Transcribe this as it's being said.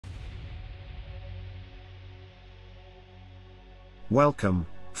Welcome,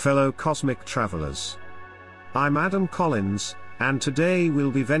 fellow cosmic travelers. I'm Adam Collins, and today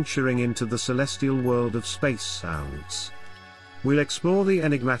we'll be venturing into the celestial world of space sounds. We'll explore the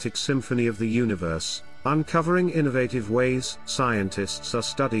enigmatic symphony of the universe, uncovering innovative ways scientists are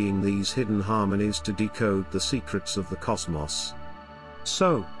studying these hidden harmonies to decode the secrets of the cosmos.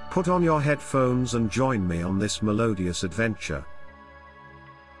 So, put on your headphones and join me on this melodious adventure.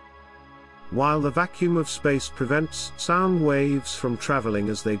 While the vacuum of space prevents sound waves from traveling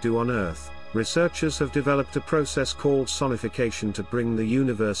as they do on Earth, researchers have developed a process called sonification to bring the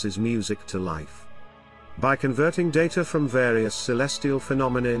universe's music to life. By converting data from various celestial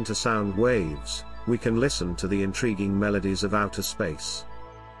phenomena into sound waves, we can listen to the intriguing melodies of outer space.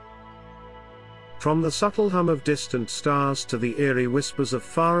 From the subtle hum of distant stars to the eerie whispers of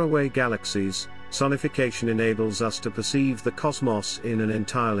faraway galaxies, sonification enables us to perceive the cosmos in an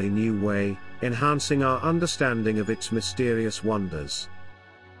entirely new way, enhancing our understanding of its mysterious wonders.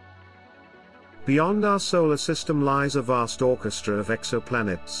 Beyond our solar system lies a vast orchestra of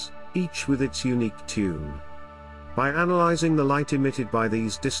exoplanets, each with its unique tune. By analyzing the light emitted by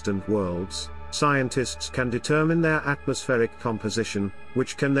these distant worlds, scientists can determine their atmospheric composition,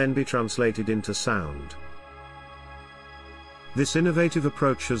 which can then be translated into sound. This innovative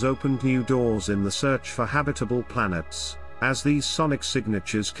approach has opened new doors in the search for habitable planets, as these sonic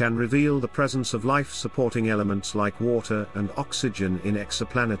signatures can reveal the presence of life-supporting elements like water and oxygen in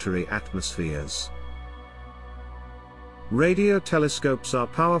exoplanetary atmospheres. Radiotelescopes are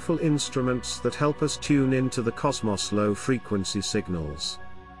powerful instruments that help us tune into the cosmos' low-frequency signals.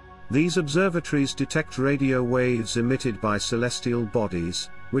 These observatories detect radio waves emitted by celestial bodies,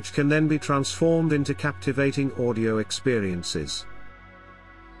 which can then be transformed into captivating audio experiences.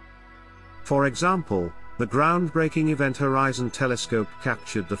 For example, the groundbreaking Event Horizon telescope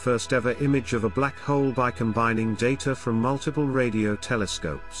captured the first-ever image of a black hole by combining data from multiple radio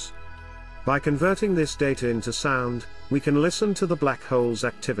telescopes. By converting this data into sound, we can listen to the black hole's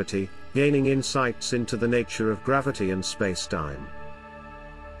activity, gaining insights into the nature of gravity and space-time.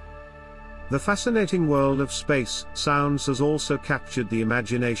 The fascinating world of space sounds has also captured the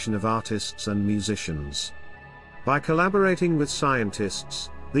imagination of artists and musicians. By collaborating with scientists,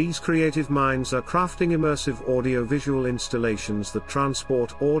 these creative minds are crafting immersive audio-visual installations that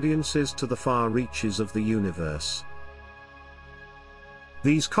transport audiences to the far reaches of the universe.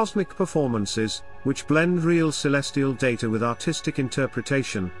 These cosmic performances, which blend real celestial data with artistic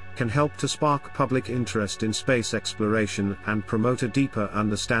interpretation, can help to spark public interest in space exploration and promote a deeper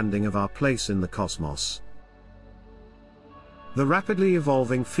understanding of our place in the cosmos. The rapidly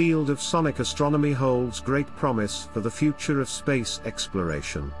evolving field of sonic astronomy holds great promise for the future of space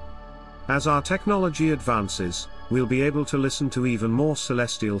exploration. As our technology advances, we'll be able to listen to even more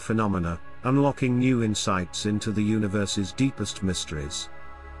celestial phenomena, unlocking new insights into the universe's deepest mysteries.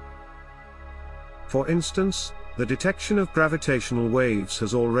 For instance, the detection of gravitational waves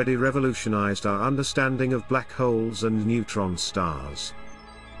has already revolutionized our understanding of black holes and neutron stars.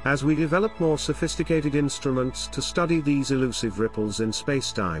 As we develop more sophisticated instruments to study these elusive ripples in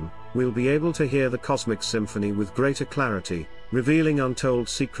spacetime, we'll be able to hear the cosmic symphony with greater clarity, revealing untold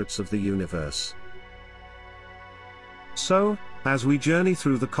secrets of the universe. So, as we journey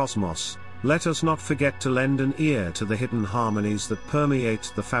through the cosmos, let us not forget to lend an ear to the hidden harmonies that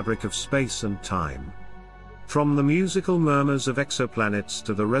permeate the fabric of space and time. From the musical murmurs of exoplanets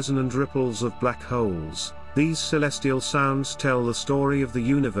to the resonant ripples of black holes, these celestial sounds tell the story of the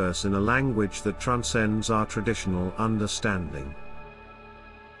universe in a language that transcends our traditional understanding.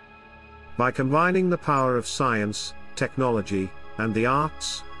 By combining the power of science, technology, and the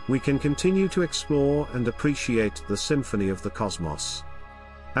arts, we can continue to explore and appreciate the symphony of the cosmos.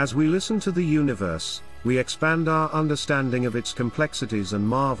 As we listen to the universe, we expand our understanding of its complexities and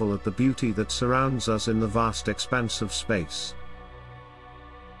marvel at the beauty that surrounds us in the vast expanse of space.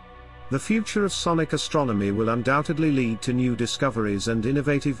 The future of sonic astronomy will undoubtedly lead to new discoveries and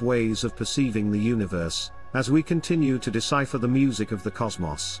innovative ways of perceiving the universe, as we continue to decipher the music of the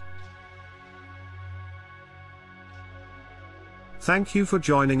cosmos. Thank you for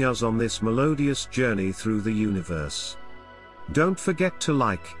joining us on this melodious journey through the universe. Don't forget to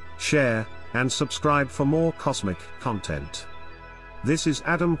like, share, and subscribe for more cosmic content. This is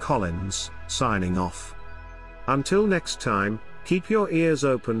Adam Collins, signing off. Until next time, keep your ears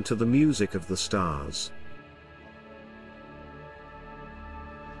open to the music of the stars.